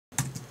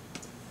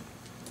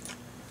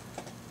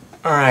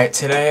Alright,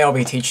 today I'll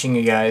be teaching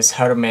you guys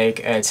how to make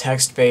a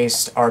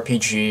text-based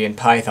RPG in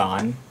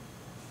Python.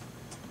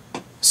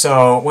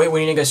 So, what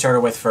we need to get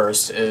started with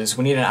first is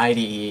we need an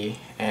IDE,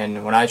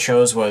 and what I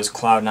chose was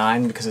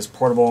Cloud9 because it's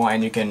portable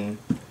and you can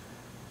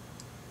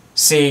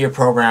see your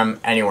program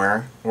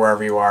anywhere,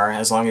 wherever you are,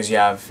 as long as you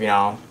have,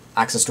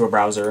 access to a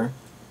browser.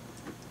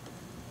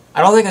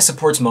 I don't think it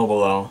supports mobile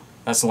though,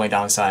 that's the only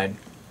downside.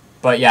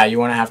 But yeah, you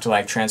want to have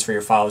to transfer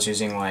your files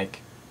using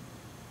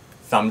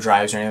thumb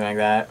drives or anything like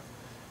that.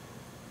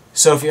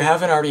 So if you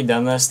haven't already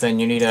done this, then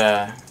you need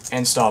to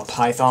install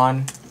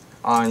Python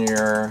on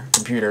your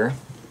computer.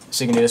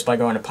 So you can do this by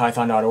going to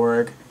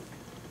python.org,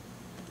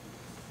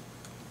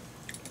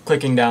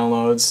 clicking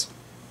downloads,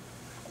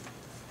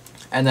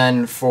 and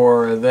then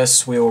for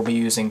this we will be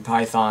using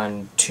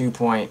Python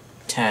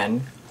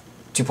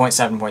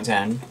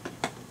 2.7.10.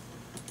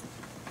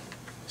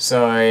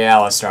 So yeah,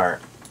 let's start.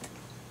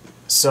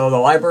 So the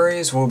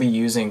libraries we'll be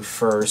using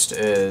first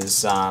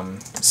is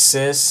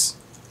sys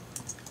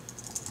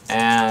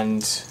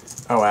and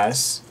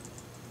OS,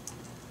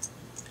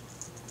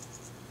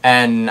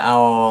 and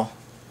I'll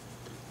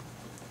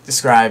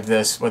describe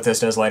what this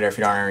does later if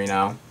you don't already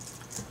know.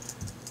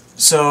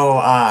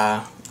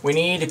 So we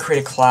need to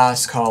create a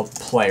class called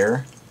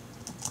player,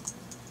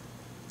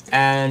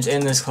 and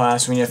in this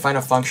class we need to find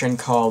a function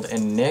called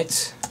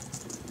init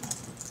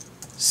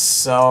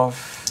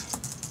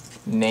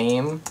self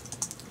name.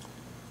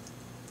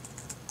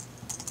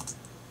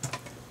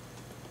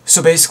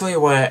 So basically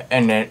what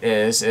init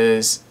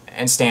is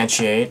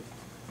instantiate,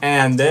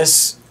 and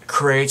this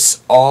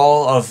creates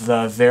all of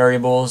the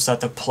variables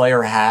that the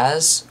player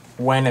has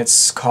when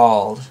this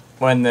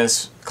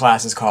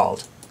class is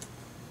called.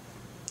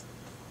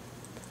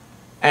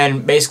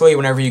 And basically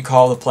whenever you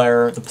call the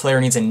player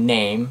needs a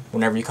name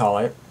whenever you call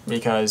it,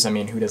 because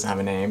who doesn't have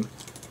a name?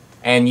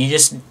 And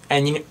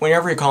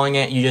whenever you're calling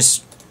it, you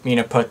just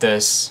put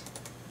this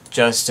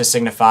just to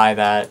signify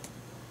that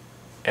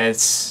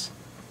it's,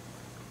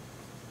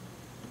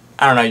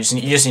 I don't know, you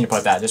just need to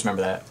put that, just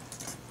remember that.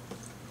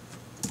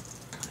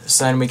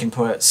 So then we can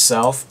put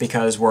self,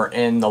 because we're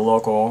in the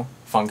local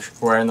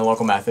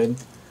method,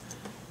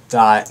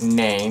 dot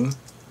name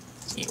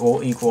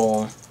will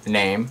equal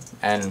name,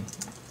 and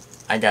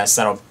I guess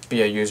that'll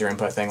be a user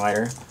input thing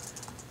later.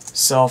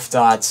 Self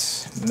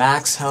dot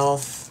max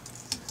health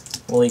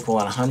will equal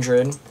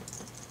 100.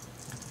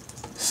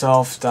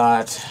 Self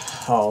dot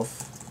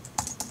health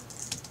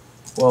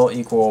will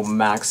equal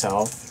max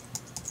health.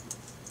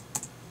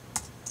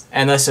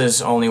 And this is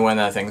only when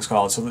that thing's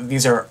called, so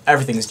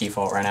everything's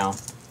default right now.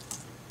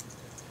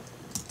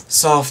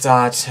 Self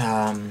dot,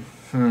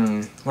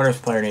 what does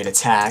player need?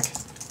 Attack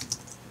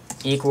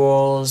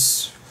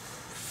equals,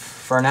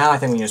 for now I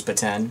think we can just put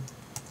 10.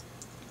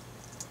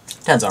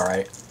 10's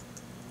alright.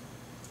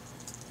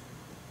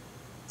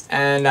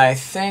 And I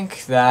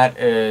think that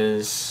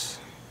is,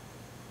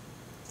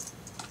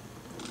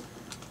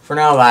 for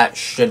now that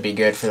should be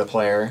good for the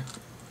player.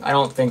 I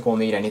don't think we'll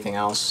need anything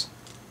else,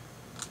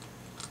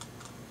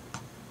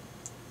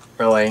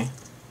 really.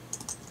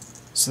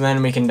 So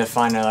then we can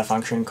define another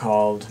function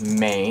called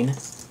main,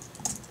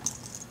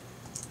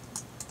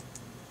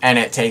 and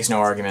it takes no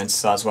arguments,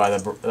 so that's why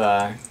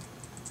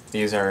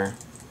these are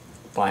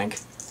blank.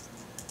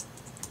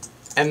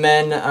 And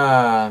then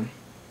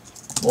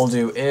we'll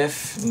do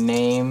if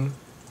name,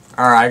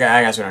 or I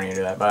guess we don't need to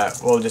do that, but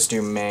we'll just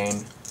do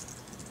main.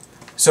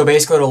 So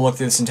basically it'll look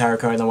through this entire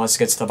code, and then once it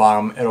gets to the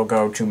bottom, it'll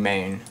go to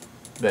main,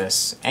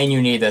 this. And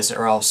you need this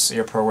or else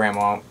your program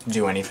won't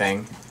do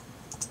anything.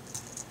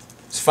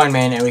 So find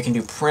main, and we can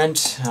do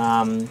print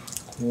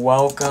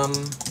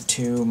welcome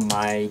to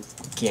my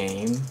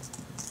game,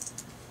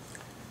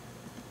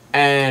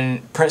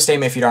 and print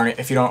statement if you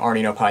don't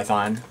already know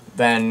Python.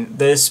 Then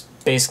this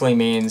basically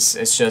means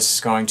it's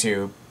just going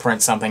to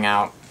print something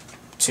out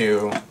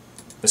to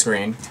the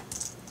screen.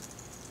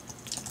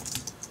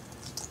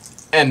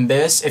 And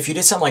this, if you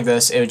did something like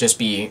this, it would just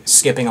be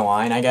skipping a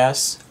line, I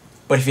guess.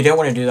 But if you don't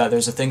want to do that,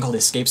 there's a thing called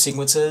escape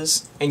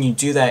sequences, and you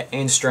do that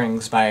in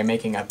strings by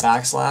making a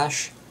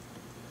backslash.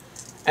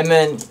 And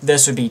then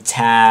this would be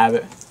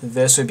tab,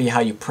 this would be how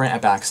you print a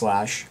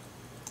backslash.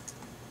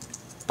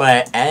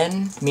 But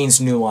n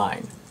means new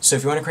line. So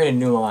if you want to create a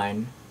new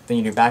line, then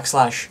you do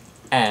backslash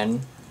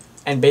n,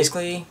 and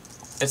basically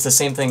it's the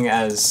same thing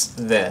as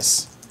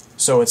this.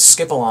 So it's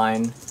skip a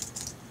line,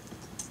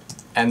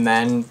 and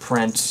then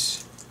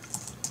print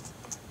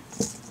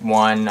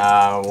one,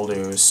 we'll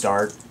do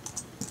start,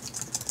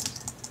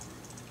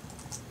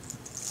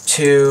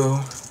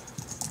 2,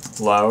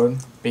 load,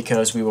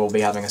 because we will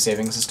be having a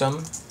saving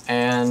system,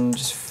 and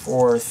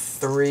for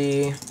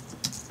 3,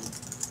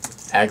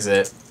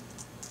 exit.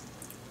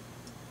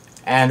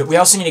 And we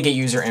also need to get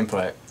user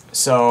input.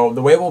 So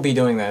the way we'll be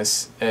doing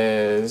this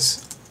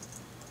is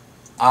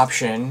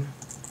option,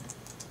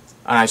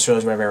 and I just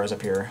realized we have arrows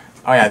up here.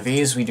 Oh yeah,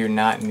 these we do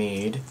not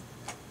need.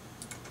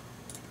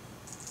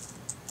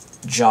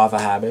 Java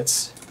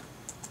habits.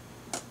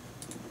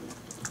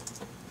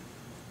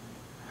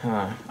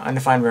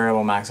 Undefined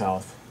variable max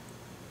health.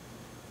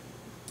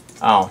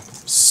 Oh,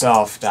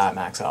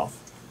 self.maxHealth.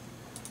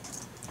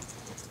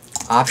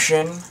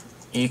 Option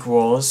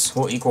equals,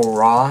 will equal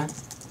raw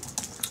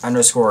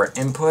underscore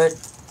input,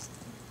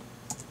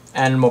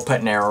 and we'll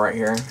put an arrow right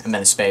here, and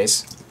then a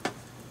space.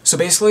 So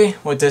basically,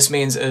 what this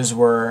means is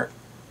we're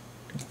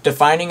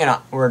defining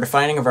a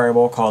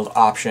variable called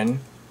option,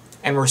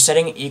 and we're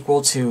setting it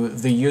equal to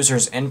the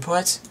user's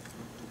input,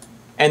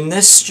 and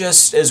this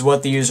just is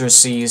what the user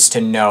sees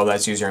to know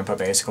that's user input,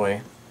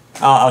 basically.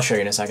 I'll show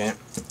you in a second.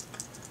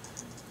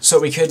 So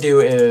what we could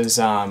do is,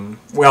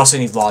 we also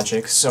need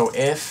logic, so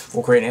if,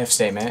 we'll create an if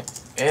statement,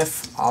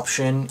 if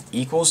option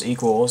equals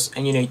equals,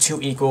 and you need two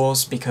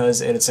equals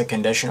because it's a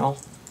conditional.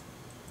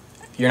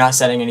 You're not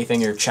setting anything,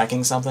 you're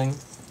checking something.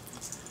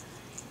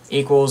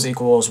 Equals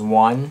equals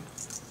 1.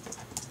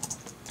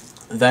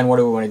 Then what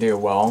do we want to do?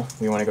 Well,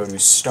 we want to go to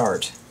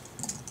start.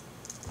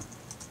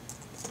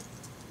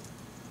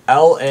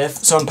 Elif,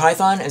 so in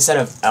Python, instead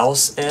of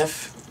else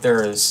if,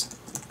 there's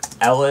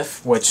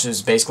elif, which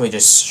is basically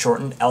just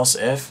shortened else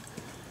if.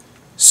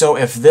 So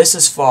if this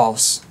is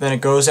false, then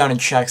it goes down and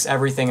checks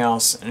everything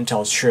else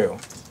until it's true.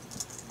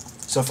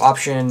 So if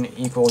option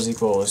equals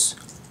equals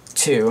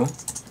 2,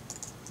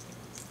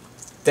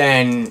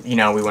 then, you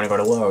know, we want to go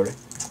to load.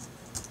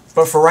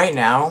 But for right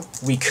now,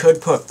 we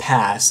could put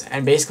pass,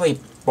 and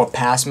basically what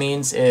pass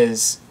means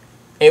is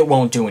it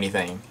won't do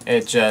anything.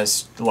 It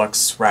just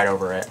looks right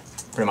over it,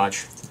 pretty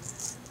much.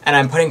 And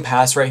I'm putting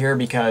pass right here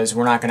because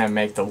we're not going to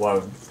make the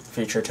load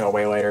feature till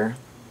way later.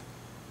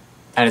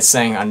 And it's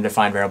saying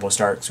undefined variable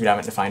start, because we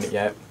haven't defined it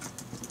yet.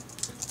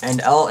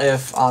 And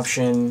elif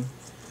option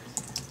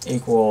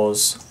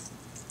equals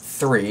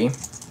 3,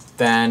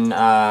 then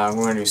we're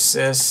going to do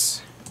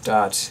sys.exit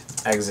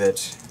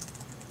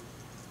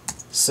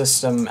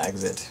system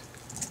exit,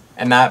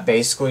 and that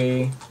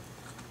basically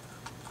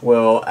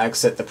will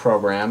exit the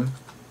program.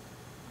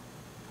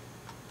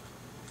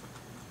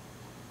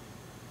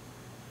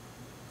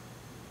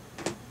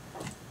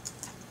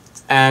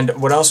 And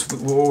what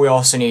we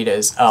also need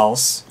is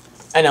else,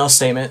 an else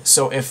statement.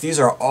 So if these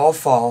are all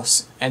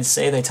false, and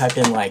say they typed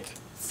in like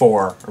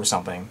 4 or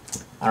something,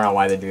 I don't know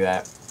why they do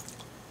that,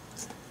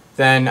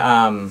 then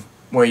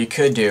what you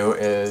could do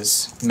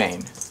is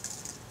main.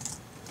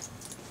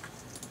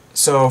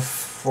 So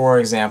for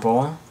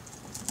example,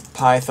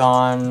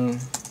 Python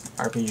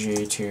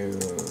RPG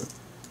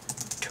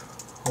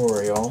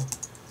tutorial.py,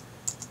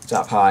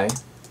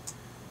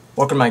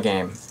 welcome to my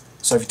game.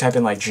 So if you type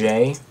in like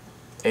J,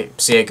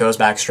 see it goes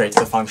back straight to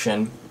the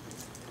function.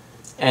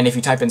 And if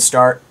you type in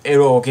start, it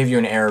will give you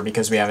an error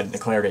because we haven't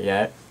declared it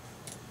yet.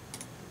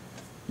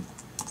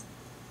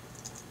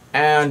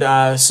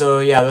 And so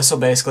yeah, this will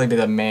basically be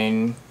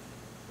the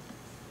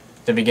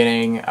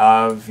beginning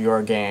of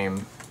your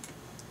game.